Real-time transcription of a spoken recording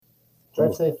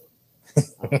Drive safe.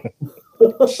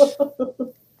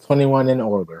 21 in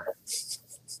order.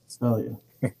 Oh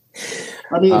yeah.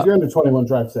 I mean, if you're under 21,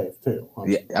 drive safe too.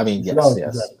 Yeah, I mean, you should yes, always be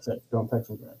yes. driving safe. Don't text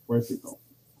and drive. Wear a seatbelt.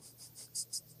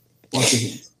 Wash your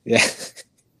hands. Yeah.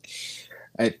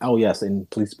 Oh yes, and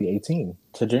please be 18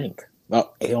 to drink.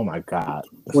 Oh my God.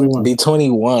 21. Be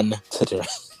 21 to drink.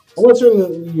 Unless you're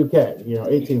in the UK,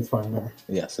 18 is fine there.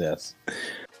 Yes, yes.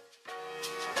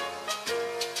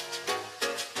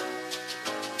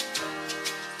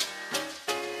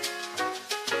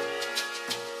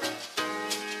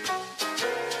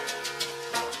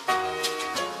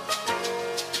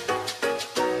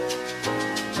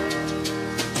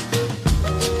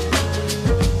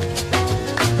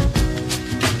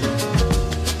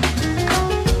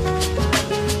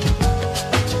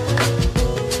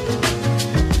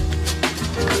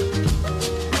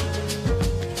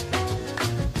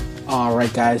 All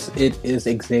right, guys, it is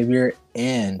Xavier,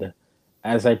 and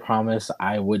as I promised,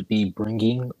 I would be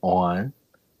bringing on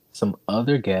some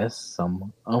other guests,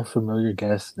 some unfamiliar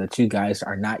guests that you guys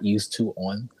are not used to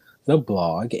on the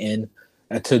blog. And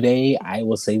today, I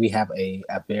will say we have a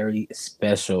very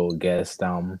special guest,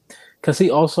 because he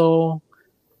also,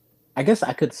 I guess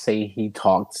I could say he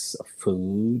talks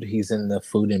food. He's in the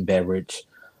food and beverage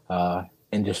uh,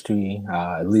 industry,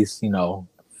 at least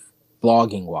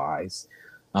blogging wise.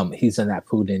 He's in that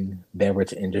food and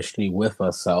beverage industry with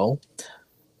us. So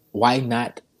why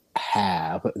not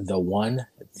have the one,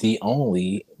 the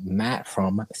only Matt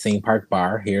from Theme Park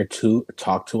Bar here to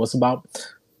talk to us about,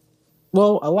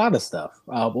 well, a lot of stuff.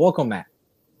 Welcome, Matt.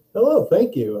 Hello,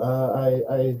 thank you.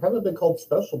 I haven't been called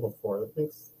special before.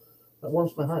 That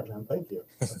warms my heart, man. Thank you.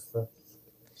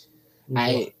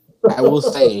 I I will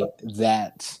say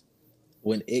that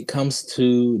when it comes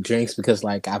to drinks, because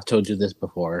like I've told you this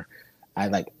before,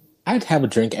 I'd have a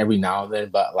drink every now and then,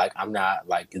 but like I'm not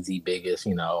like the biggest,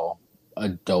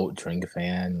 adult drink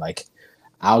fan. Like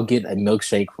I'll get a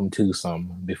milkshake from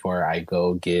Twosome before I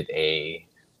go get a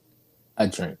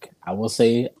drink. I will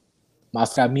say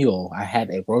Moscow Mule. I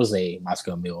had a rose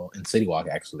Moscow Mule in City Walk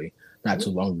actually not too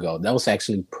long ago. That was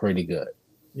actually pretty good.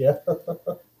 Yeah.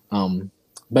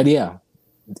 But yeah,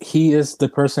 he is the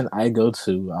person I go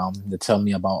to tell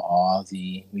me about all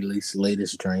the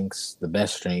latest drinks, the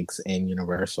best drinks in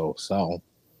Universal. So,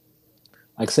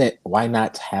 like I said, why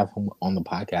not have him on the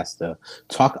podcast to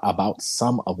talk about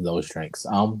some of those drinks?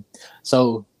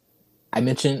 So I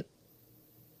mentioned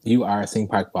you are a theme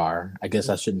park bar. I guess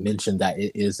I should mention that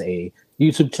it is a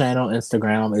YouTube channel,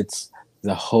 Instagram. It's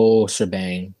the whole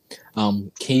shebang.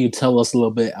 Can you tell us a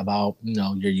little bit about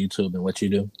your YouTube and what you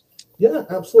do? Yeah,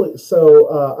 absolutely. So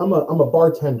I'm a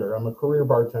bartender. I'm a career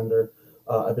bartender.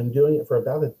 I've been doing it for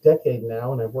about a decade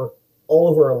now, and I've worked all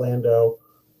over Orlando,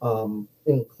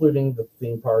 including the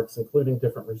theme parks, including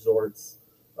different resorts,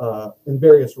 in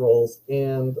various roles.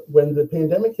 And when the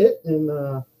pandemic hit, and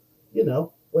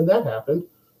when that happened,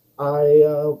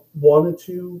 I wanted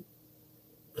to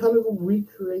kind of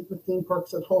recreate the theme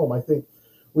parks at home. I think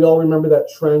we all remember that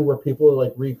trend where people are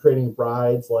like recreating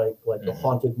rides, like the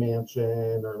Haunted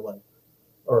Mansion,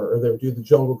 or they would do the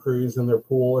Jungle Cruise in their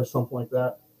pool or something like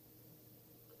that.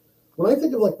 When I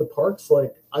think of like the parks,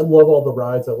 like I love all the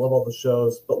rides, I love all the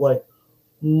shows, but like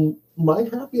my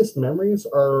happiest memories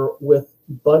are with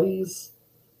buddies,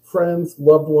 friends,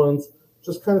 loved ones,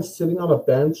 just kind of sitting on a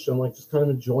bench and like just kind of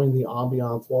enjoying the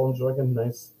ambiance while enjoying a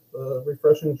nice,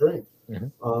 refreshing drink.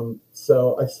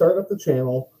 So I started up the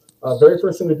channel. Very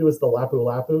first thing to do is the Lapu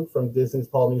Lapu from Disney's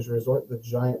Polynesian Resort, the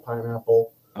giant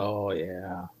pineapple. Oh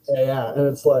yeah. Yeah, and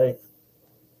it's like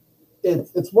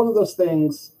it's one of those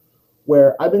things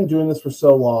where I've been doing this for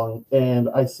so long, and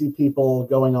I see people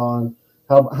going on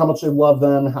how much they love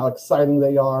them, how exciting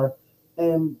they are,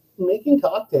 and making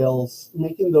cocktails,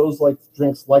 making those like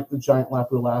drinks like the giant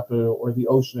Lapu Lapu or the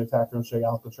Ocean Attack from Shea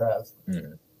Alcatraz.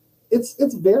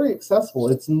 It's very accessible.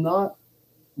 It's not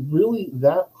really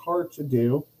that hard to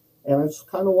do. And I just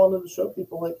kind of wanted to show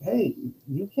people like, hey,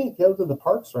 you can't go to the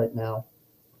parks right now.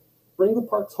 Bring the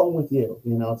parks home with you.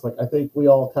 It's like I think we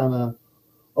all kind of,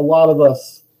 a lot of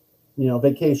us,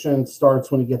 vacation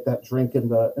starts when you get that drink in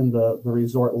the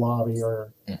resort lobby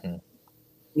or, and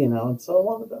so I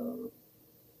wanted to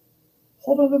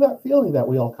hold on to that feeling that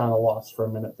we all kind of lost for a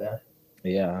minute there.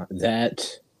 Yeah,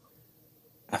 that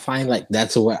I find like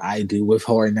that's what I do with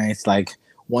Horror Nights. Like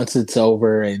once it's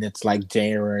over and it's like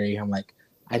January, I'm like,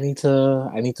 I need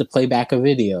to play back a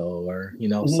video or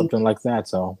something like that.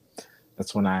 So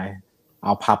that's when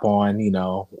I'll pop on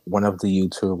one of the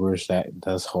YouTubers that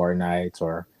does Horror Nights,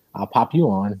 or I'll pop you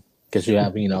on because you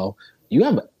have you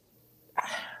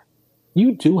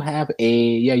do have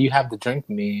you have the drink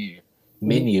me Mhm.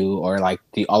 menu or like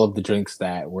the all of the drinks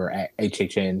that were at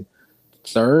HHN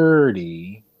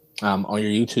 30 on your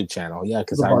YouTube channel. Yeah,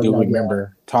 because The I bar, do yeah, yeah.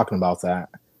 remember talking about that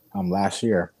last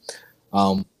year.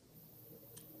 Um,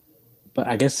 but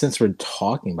I guess since we're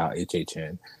talking about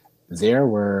HHN, there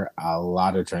were a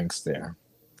lot of drinks there.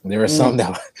 There were Mm. some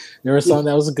that there were some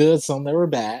that was good, some that were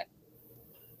bad.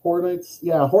 Horror Nights,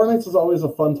 yeah, Horror Nights is always a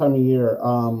fun time of year.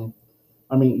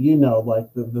 I mean,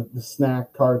 like the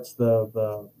snack carts,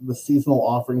 the seasonal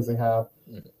offerings they have.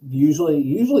 Mm.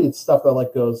 Usually it's stuff that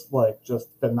like goes like just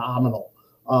phenomenal.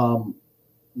 Um,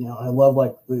 I love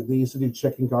like they used to do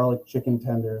chicken garlic chicken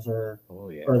tenders Oh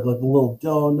or yeah. the little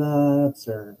donuts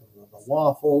or the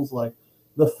waffles. Like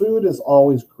the food is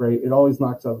always great. It always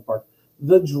knocks out of the park.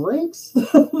 The drinks,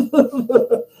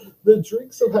 the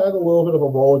drinks have had a little bit of a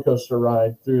roller coaster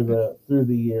ride through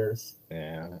the years.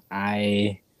 Yeah.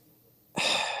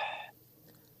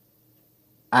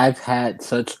 I've had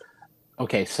such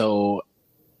okay, so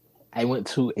I went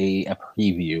to a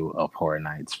preview of Horror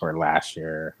Nights for last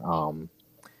year.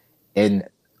 And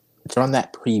during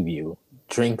that preview,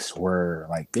 drinks were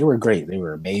like they were great, they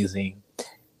were amazing.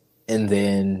 And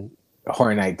then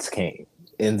Horror Nights came.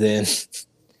 And then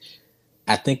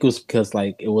I think it was because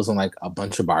like it wasn't like a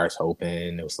bunch of bars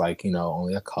open. It was like,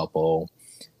 only a couple.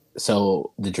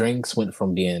 So the drinks went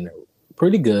from being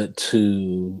pretty good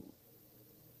to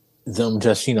them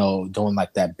just, doing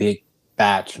like that big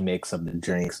batch mix of the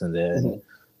drinks and then Mhm.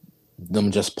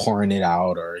 them just pouring it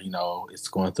out or, it's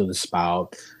going through the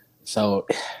spout. So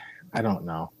I don't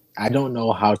know. I don't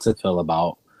know how to feel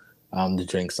about the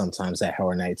drinks sometimes at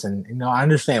Horror Nights. And, I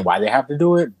understand why they have to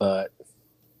do it, but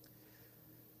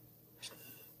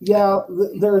Yeah,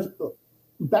 there's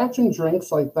batching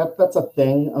drinks like that. That's a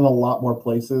thing in a lot more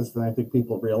places than I think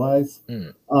people realize.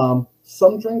 mm,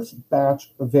 Some drinks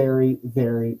batch very,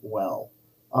 very well.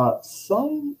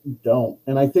 Some don't,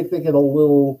 and I think they get a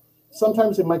little.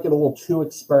 Sometimes they might get a little too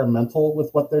experimental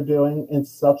with what they're doing in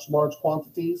such large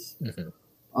quantities. mhm.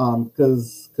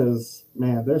 Because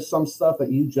man, there's some stuff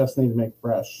that you just need to make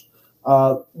fresh.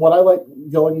 What I like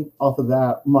going off of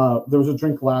that, there was a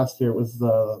drink last year. It was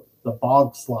the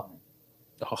bog slime.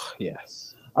 Oh,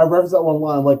 yes. I referenced that one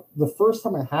line. Like the first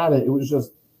time I had it, it was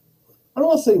just I don't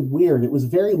want to say weird. It was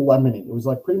very lemony. It was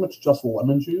like pretty much just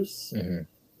lemon juice. Hmm.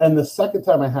 And the second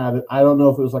time I had it, I don't know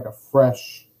if it was like a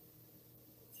fresh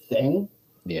thing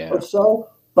or Yeah. so,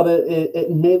 but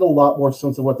it made a lot more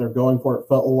sense of what they're going for. It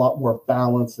felt a lot more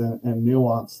balanced and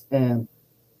nuanced. And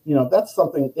that's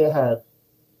something it had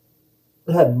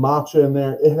matcha in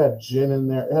there, it had gin in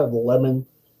there, it had lemon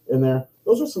in there.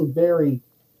 Those are some very,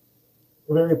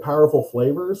 very powerful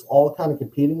flavors, all kind of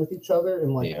competing with each other.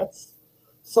 And like Yeah. that's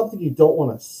something you don't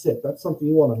want to sit. That's something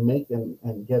you want to make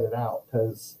and get it out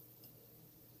because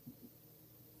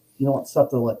you don't want stuff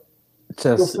to like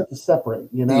you'll Just, start to separate.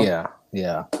 yeah.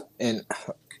 Yeah. And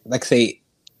like I say,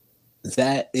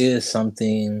 that is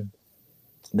something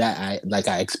that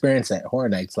I experienced at Horror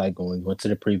Nights, like when we went to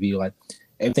the preview, like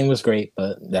everything was great,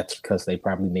 but that's because they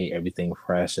probably made everything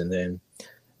fresh. And then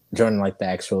during like the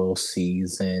actual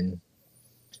season,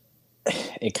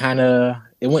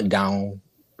 it went down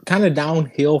kind of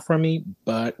downhill for me,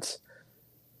 but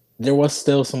there was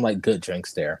still some like good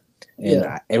drinks there. And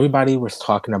Yeah, everybody was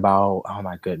talking about, oh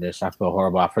my goodness, I feel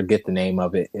horrible. I forget the name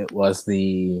of it. It was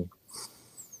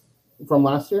from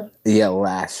last year.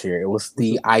 last year. It was Was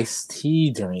the it iced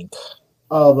tea drink.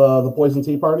 the poison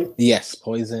tea party? Yes,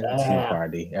 Poison Tea Yeah.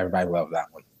 Party. Everybody loved that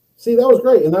one. See, that was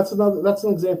great, and that's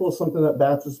an example of something that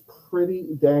batches pretty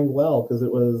dang well because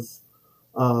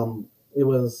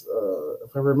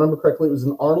if I remember correctly, it was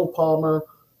an Arnold Palmer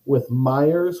with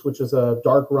Myers, which is a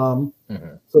dark rum.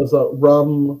 Hmm. So it's a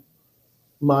rum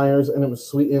Myers, and it was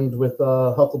sweetened with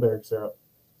huckleberry syrup.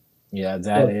 Yeah,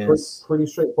 that So is. pretty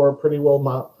straightforward, pretty well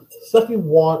mild. Stuff you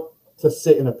want to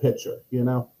sit in a pitcher.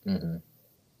 Hmm.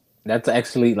 That's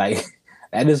actually like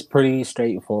that is pretty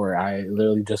straightforward. I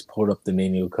literally just pulled up the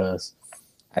menu because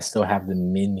I still have the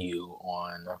menu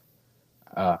on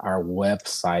our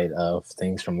website of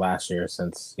things from last year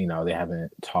since they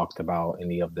haven't talked about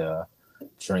any of the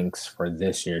drinks for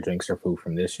this year, drinks or food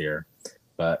from this year.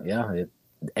 But yeah,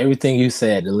 everything you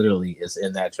said literally is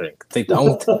in that drink. I think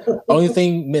the only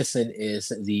thing missing is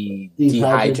the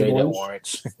Dehydrated dehydrated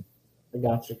orange. orange. I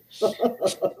got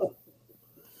you.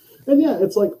 And yeah,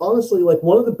 it's like honestly, like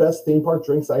one of the best theme park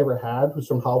drinks I ever had was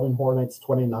from Halloween Horror Nights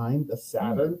 29, the Mm,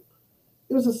 Saturn.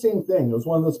 It was the same thing. It was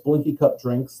one of those blinky cup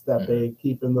drinks that mhm. they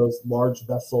keep in those large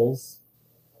vessels.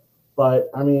 But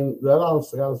I mean, that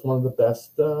honestly God was one of the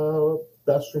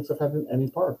best drinks I've had in any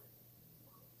park.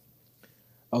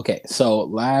 Okay, so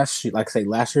last year, like I say,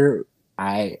 last year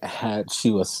I had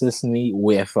to assist me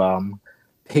with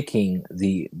picking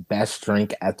the best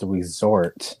drink at the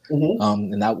resort. Hmm.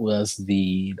 And that was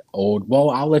the old.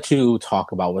 Well, I'll let you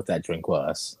talk about what that drink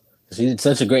was. 'Cause you did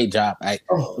such a great job. I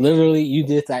Oh, literally you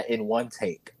did that in one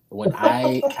take. When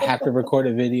I have to record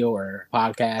a video or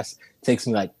podcast, it takes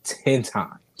me like 10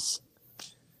 times.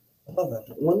 I love that.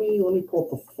 Let me pull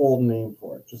up the full name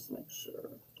for it just to make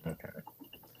sure. Okay.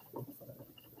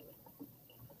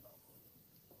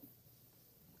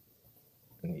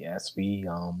 Yes, we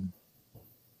I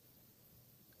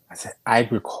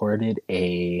recorded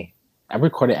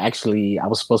actually I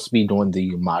was supposed to be doing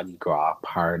the Mardi Gras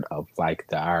part of like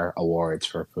our awards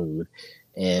for food,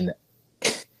 and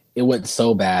it went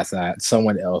so bad that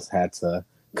someone else had to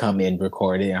come in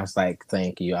record it. I was like,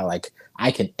 thank you. I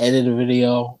can edit a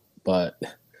video, but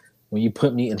when you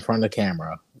put me in front of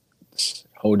camera,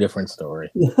 whole different story.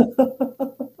 I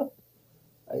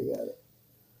get it.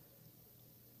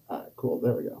 All right, cool.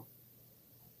 There we go.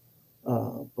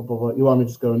 You want me to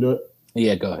just go into it?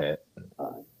 Yeah, go ahead.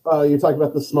 You're talking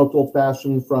about the smoked old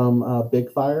fashioned from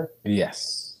Big Fire.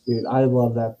 Yes. Dude, I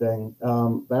love that thing.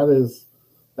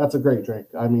 That's a great drink.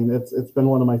 I mean, it's been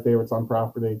one of my favorites on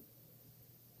property.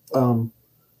 Um,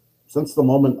 since the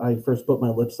moment I first put my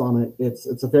lips on it,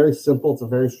 it's a very simple, it's a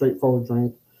very straightforward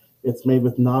drink. It's made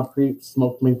with Knob Creek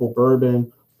smoked maple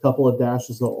bourbon, a couple of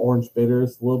dashes of orange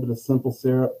bitters, a little bit of simple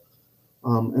syrup,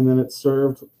 and then it's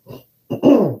served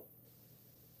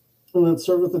and then it's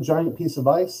served with a giant piece of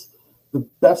ice. The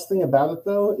best thing about it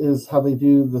though is how they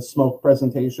do the smoke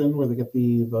presentation, where they get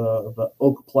the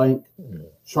oak plank, Mm.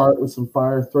 char it with some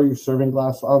fire, throw your serving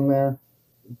glass on there.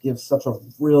 It gives such a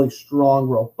really strong,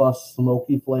 robust,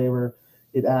 smoky flavor.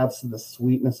 It adds to the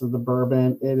sweetness of the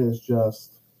bourbon. It is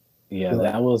just Yeah, good.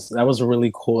 that was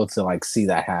really cool to like see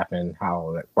that happen.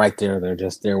 How like, right there they're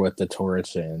just there with the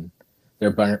torch and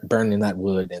they're burning that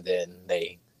wood, and then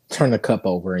they turn the cup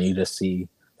over and you just see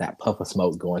that puff of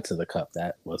smoke go into the cup.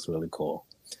 That was really cool.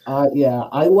 Yeah,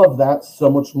 I love that so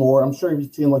much more. I'm sure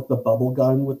you've seen like the bubble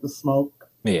gun with the smoke.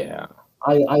 Yeah.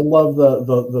 I love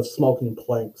the smoking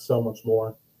plank so much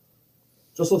more.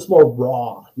 Just looks more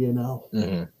raw, you know.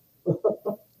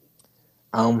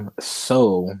 Hmm.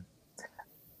 So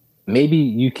maybe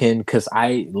you can, because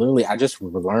I just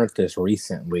learned this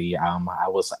recently. I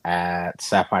was at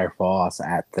Sapphire Falls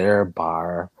at their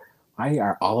bar. Why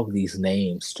are all of these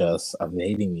names just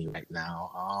evading me right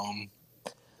now?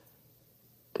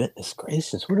 Goodness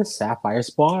gracious, what is Sapphire's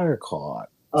bar called?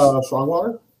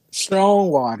 Strongwater.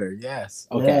 Strongwater, yes.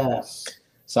 Okay. Yeah.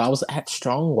 So I was at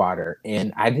Strongwater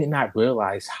and I did not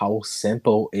realize how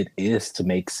simple it is to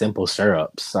make simple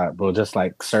syrups. Well, just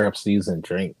like syrups used in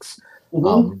drinks. Hmm.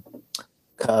 Um,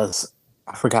 because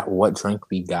I forgot what drink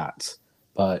we got,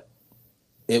 but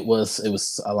it was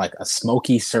like a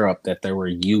smoky syrup that they were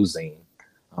using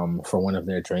for one of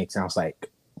their drinks. And I was like,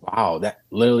 wow, that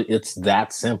literally it's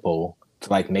that simple to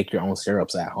like make your own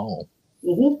syrups at home.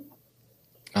 Hmm.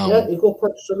 Yeah, Um, equal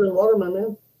parts sugar and water, my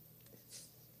man.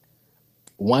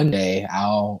 one day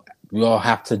we'll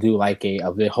have to do like a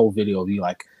whole video of you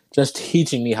like just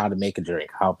teaching me how to make a drink.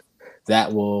 How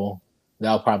that will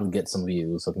that'll probably get some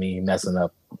views of me messing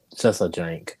up just a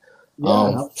drink.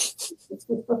 Um,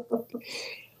 Yeah.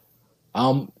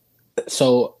 um,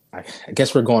 so I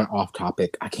guess we're going off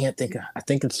topic. I can't think. I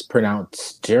think it's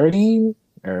pronounced Geraldine,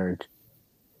 or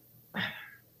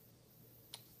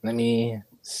let me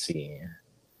see.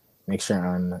 Make sure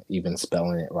I'm even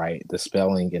spelling it right. The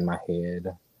spelling in my head,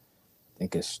 I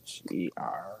think it's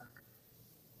GR.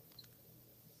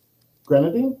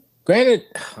 Grenadine. Granted,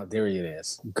 oh, there it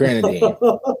is. Grenadine.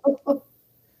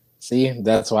 See,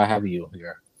 that's why I have you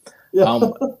here. Yeah.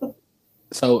 Um,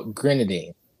 so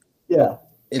grenadine. Yeah.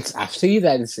 I see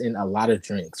that it's in a lot of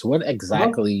drinks. What Uh-huh.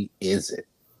 exactly is it?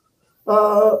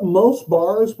 Most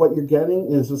bars, what you're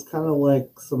getting is just kind of like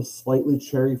some slightly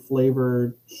cherry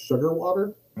flavored sugar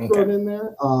water Okay. thrown in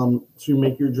there to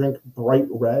make your drink bright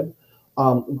red.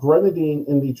 Grenadine,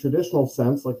 in the traditional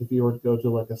sense, like if you were to go to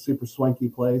like a super swanky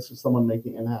place or someone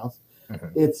making in house,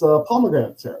 Mhm. it's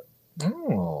pomegranate syrup.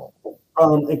 Oh.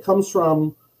 It comes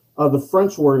from the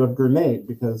French word of grenade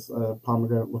because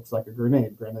pomegranate looks like a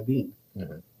grenade, grenadine.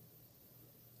 Mhm.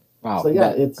 So Wow. yeah,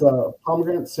 That. it's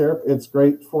pomegranate syrup. It's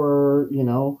great for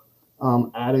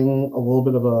adding a little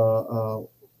bit of a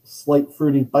slight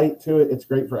fruity bite to it. It's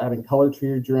great for adding color to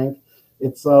your drink.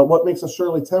 It's what makes a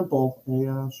Shirley Temple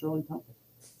a Shirley Temple.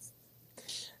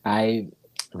 I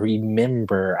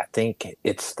remember. I think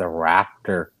it's the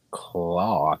Raptor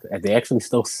cloth. And they actually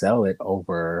still sell it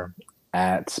over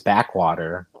at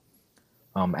Spackwater,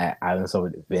 at Islands of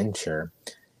Adventure,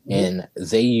 Hmm. and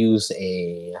they use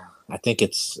a I think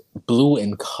it's blue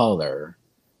in color.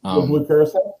 The blue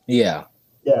curacao. Yeah.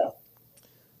 Yeah.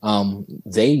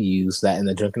 They use that in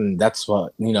the drink, and that's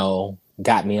what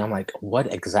got me. I'm like,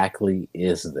 what exactly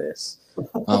is this?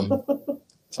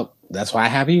 So that's why I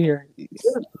have you here. Yeah.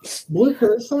 Blue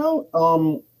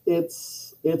curacao.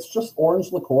 It's just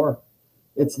orange liqueur.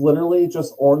 It's literally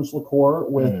just orange liqueur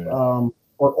with or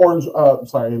orange.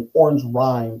 Sorry, orange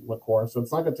rind liqueur. So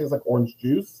it's not gonna taste like orange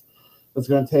juice. It's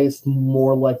gonna taste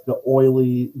more like the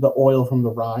oil from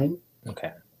the rind.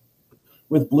 Okay.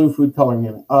 With blue food coloring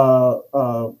in it.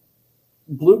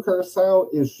 Blue curacao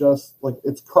is just like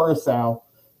it's curacao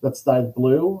that's dyed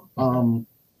blue.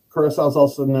 Curacao is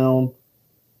also known.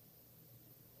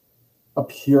 A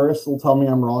purist will tell me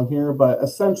I'm wrong here, but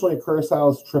essentially a curacao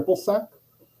is triple sec.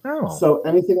 Oh. So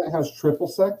anything that has triple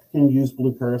sec can use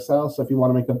blue curacao. So if you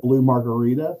want to make a blue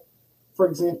margarita, for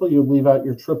example, you leave out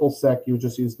your triple sec, you would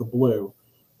just use the blue.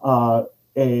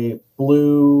 A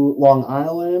blue Long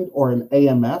Island or an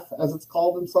AMF, as it's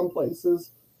called in some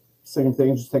places, same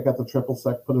thing, just take out the triple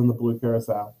sec, put in the blue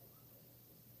curacao.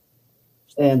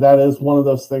 And that is one of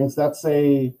those things. That's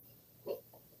a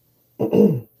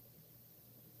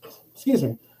excuse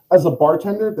me, as a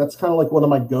bartender, that's kind of like one of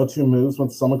my go-to moves when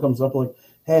someone comes up like,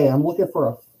 hey, I'm looking for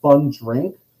a fun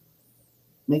drink.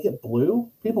 Make it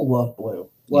blue. People love blue.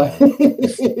 Like,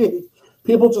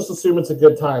 people just assume it's a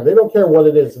good time. They don't care what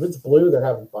it is. If it's blue, they're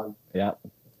having fun. Yeah.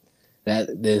 That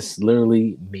is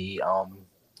literally me. I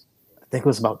think it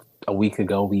was about a week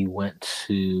ago. We went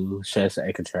to Chez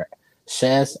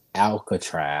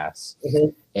Alcatraz,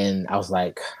 and I was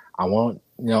like, I want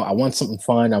something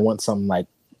fun. I want something like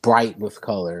bright with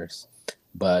colors,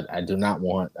 but I do not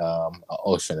want an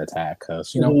ocean attack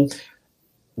because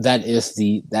that's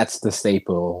the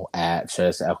staple at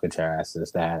Chez Alcatraz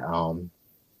is that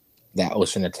that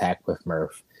ocean attack with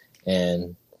Murph,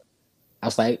 and I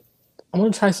was like, I'm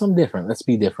gonna try something different. Let's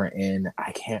be different. And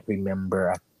I can't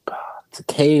remember.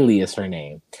 Kaylee is her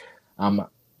name.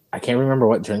 I can't remember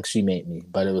what drink she made me,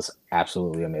 but it was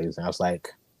absolutely amazing. I was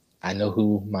like, I know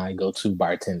who my go-to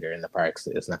bartender in the parks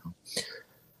is now.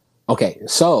 Okay,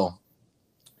 so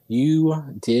you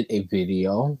did a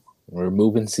video. We're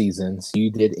moving seasons. You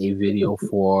did a video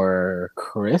for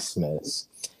Christmas,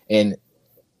 and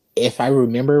if I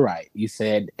remember right, you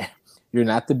said you're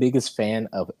not the biggest fan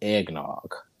of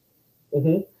eggnog,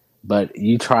 but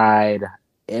you tried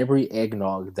every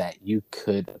eggnog that you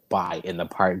could buy in the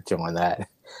park during that.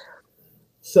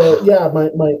 So yeah,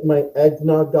 my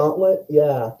eggnog gauntlet.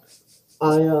 Yeah,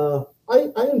 I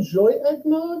enjoy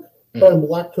eggnog, but I'm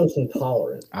lactose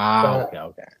intolerant.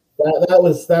 Okay. That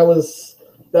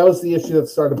was the issue that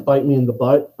started to bite me in the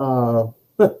butt,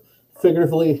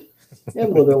 figuratively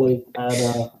and literally at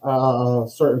a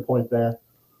certain point there.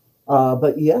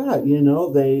 But yeah,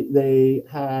 they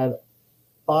had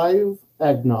 5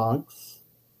 eggnogs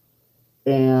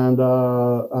and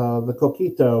the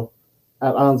coquito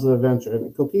at Anza Adventure.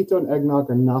 And coquito and eggnog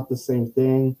are not the same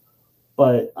thing,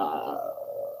 but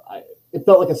it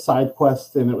felt like a side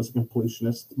quest, and it was a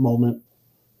completionist moment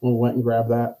when we went and grabbed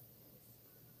that.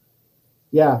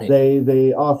 Yeah,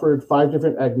 they offered 5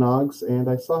 different eggnogs, and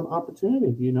I saw an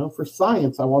opportunity. For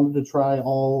science, I wanted to try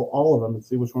all of them and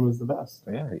see which one was the best.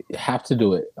 Yeah, you have to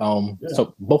do it.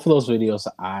 So both of those videos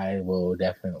I will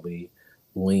definitely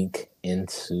link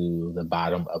into the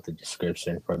bottom of the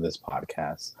description for this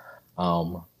podcast.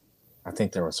 I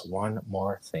think there was one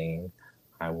more thing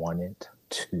I wanted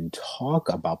to talk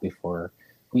about before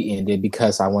we ended,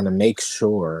 because I want to make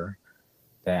sure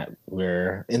that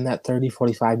we're in that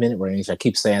 30-45 minute range. I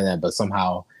keep saying that, but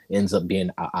somehow ends up being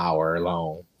an hour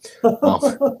long.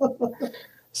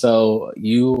 So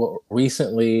you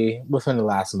recently, within the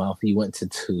last month, you went to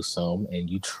Tucson and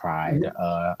you tried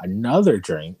another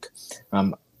drink.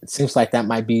 It seems like that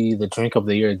might be the drink of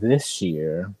the year this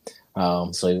year.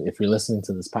 So if you're listening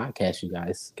to this podcast, you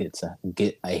guys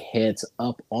get a heads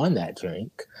up on that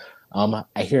drink.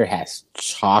 I hear it has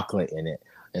chocolate in it,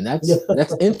 and that's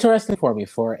interesting for me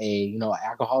for a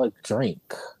alcoholic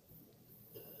drink.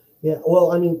 Yeah,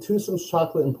 well, I mean, Tucson's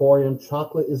Chocolate Emporium.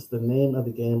 Chocolate is the name of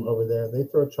the game over there. They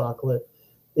throw chocolate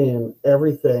in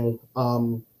everything.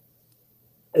 And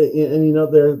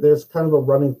there's kind of a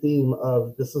running theme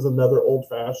of this is another old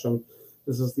fashioned.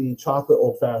 This is the chocolate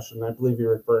old fashioned, I believe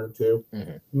you're referring to.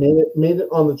 Made it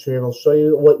on the channel, show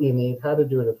you what you need, how to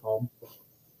do it at home.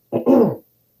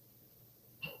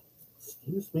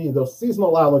 Excuse me, those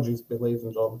seasonal allergies, ladies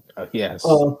and gentlemen. Yes.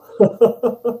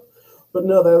 But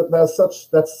no, that's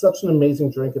such an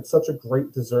amazing drink. It's such a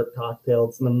great dessert cocktail.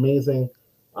 It's an amazing.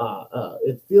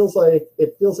 It feels like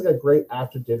a great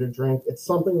after dinner drink. It's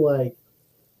something like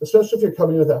especially if you're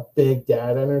coming with that big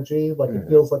dad energy. Like it Mhm.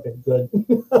 feels like a good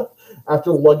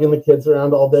after lugging the kids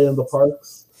around all day in the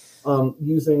parks.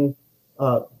 Using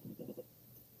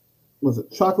was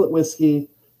it chocolate whiskey,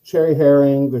 cherry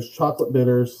herring? There's chocolate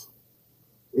bitters.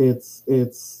 It's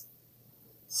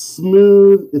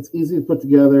smooth. It's easy to put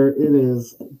together. It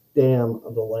is damn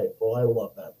delightful. I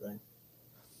love that thing.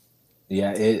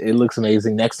 Yeah, it looks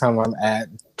amazing. Next time I'm at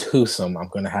Tucson, I'm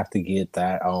gonna have to get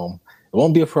that. It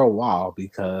won't be for a while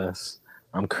because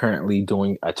I'm currently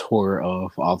doing a tour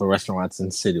of all the restaurants in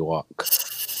City Walk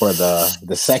for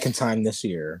the second time this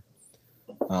year.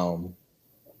 Um,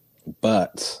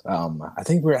 but I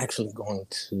think we're actually going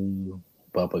to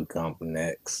Bubba Gump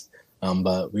next.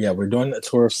 But yeah, we're doing a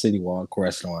tour of City Walk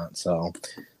restaurant, so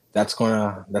that's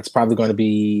probably gonna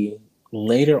be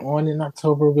later on in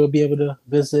October. We'll be able to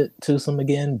visit Tucson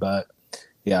again, but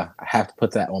yeah, I have to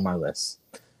put that on my list.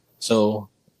 So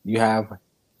you have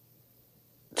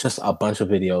just a bunch of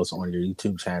videos on your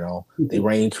YouTube channel. They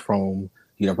range from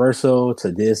Universal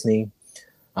to Disney.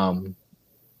 I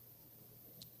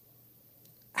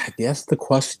guess the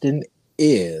question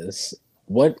is,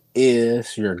 what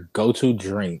is your go-to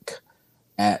drink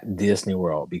at Disney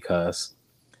World? Because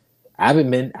I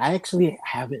actually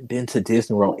haven't been to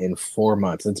Disney World in 4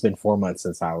 months. It's been 4 months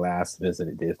since I last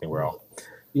visited Disney World.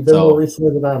 You've been more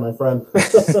recently than I, my friend.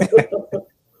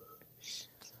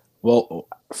 Well,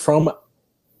 from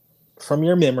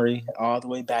your memory, all the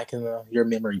way back in your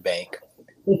memory bank,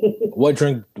 what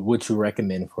drink would you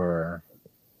recommend for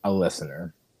a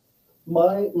listener?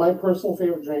 My personal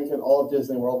favorite drink in all of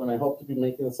Disney World, and I hope to be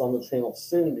making this on the channel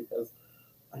soon because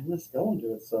I miss going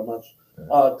to it so much,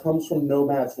 comes from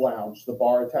Nomad's Lounge, the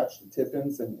bar attached to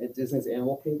Tiffin's and at Disney's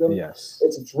Animal Kingdom. Yes.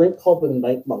 It's a drink called the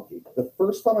Night Monkey. The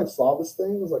first time I saw this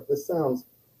thing, I was like, this sounds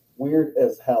weird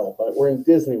as hell, but we're in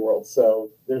Disney World, so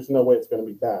there's no way it's going to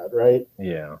be bad, right?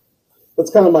 Yeah.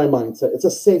 That's kind of my mindset. It's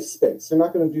a safe space. You're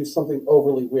not going to do something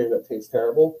overly weird that tastes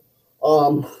terrible.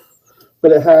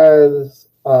 But it has,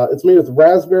 it's made with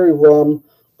raspberry rum,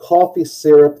 coffee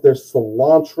syrup, there's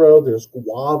cilantro, there's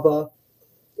guava.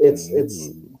 It's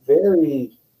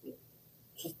very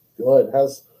just good. It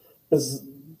has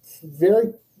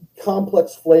very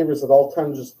complex flavors that all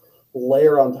kind of just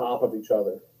layer on top of each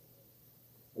other.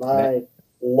 And I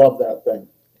love that thing.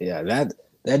 Yeah, that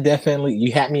definitely,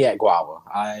 you had me at guava.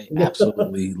 I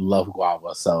absolutely love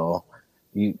guava. So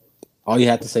all you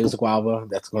have to say is guava.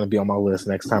 That's going to be on my list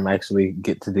next time I actually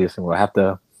get to Disney. We'll have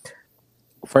to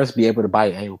first be able to buy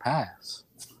an annual pass.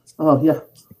 Oh yeah,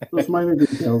 those minor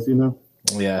details, you know.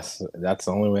 Yes, that's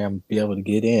the only way I'm be able to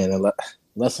get in.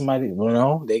 Unless somebody, they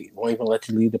won't even let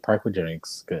you leave the park with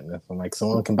drinks. Goodness, I'm like,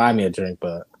 someone can buy me a drink,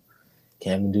 but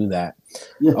can't even do that.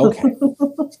 Yeah. Okay.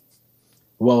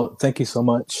 Well, thank you so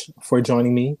much for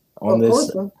joining me on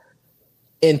this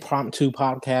impromptu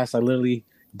podcast. I literally,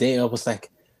 Dale was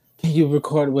like, can you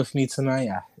record with me tonight?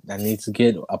 I need to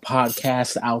get a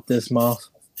podcast out this month.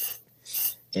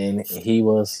 And he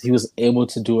was able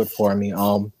to do it for me.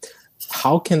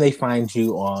 How can they find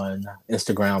you on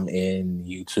Instagram and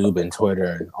YouTube and Twitter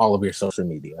and all of your social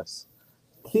medias?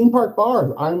 Theme Park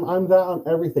Bar. I'm that on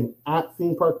everything. At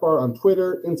Theme Park Bar on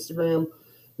Twitter, Instagram,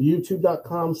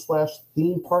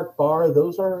 youtube.com/Theme Park Bar.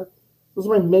 Those are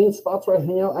my main spots where I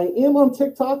hang out. I am on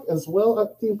TikTok as well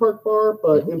at Theme Park Bar,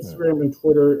 but Instagram and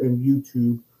Twitter and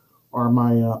YouTube are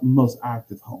my most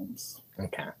active homes.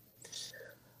 Okay.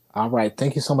 All right.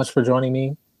 Thank you so much for joining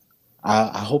me.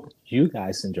 I hope you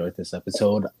guys enjoyed this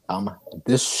episode.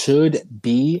 This should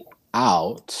be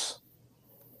out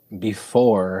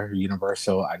before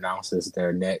Universal announces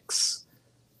their next.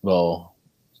 Well,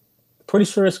 pretty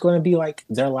sure it's going to be like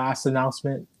their last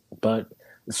announcement, but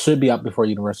it should be out before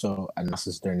Universal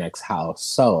announces their next house.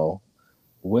 So,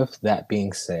 with that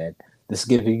being said, this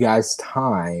gives you guys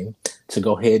time to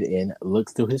go ahead and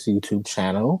look through his YouTube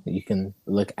channel. You can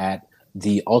look at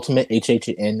the Ultimate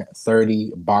HHN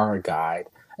 30 Bar Guide,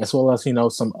 as well as,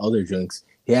 some other drinks.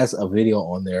 He has a video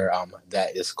on there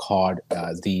that is called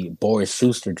the Boris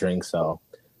Schuster drink. So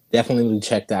definitely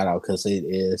check that out because it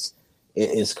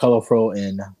is colorful,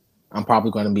 and I'm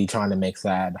probably going to be trying to mix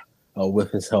that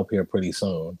with his help here pretty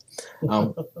soon.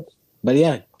 But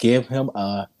yeah, give him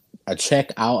a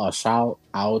check out, a shout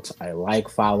out, a like,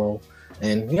 follow,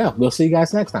 and yeah, we'll see you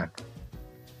guys next time.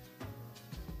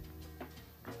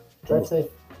 Drive safe.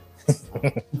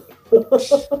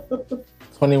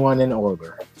 21 in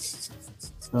order.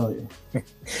 Oh yeah.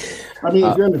 I mean,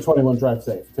 if you're under 21, drive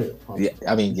safe too. Yeah,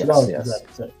 I mean, yes. Drive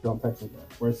safe. Don't text me that.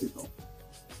 Where's he going?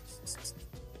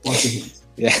 Wash your hands.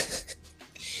 Yeah.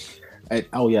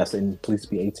 Oh yes, and please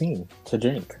be 18 to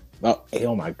drink.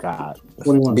 Oh my God.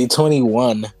 21. Be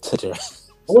 21 to drink.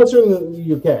 Unless you're in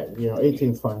the UK,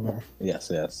 18's fine there. Yes,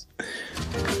 yes.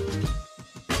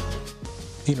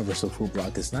 Universal Food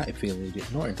Blog is not affiliated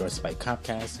nor endorsed by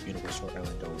Comcast, Universal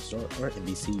Orlando Resort, or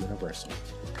NBC Universal.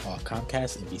 All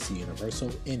Comcast, NBC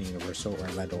Universal, and Universal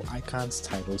Orlando icons,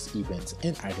 titles, events,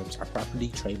 and items are property,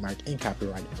 trademarked, and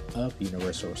copyrighted of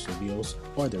Universal Studios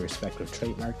or their respective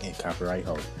trademark and copyright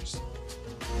holders.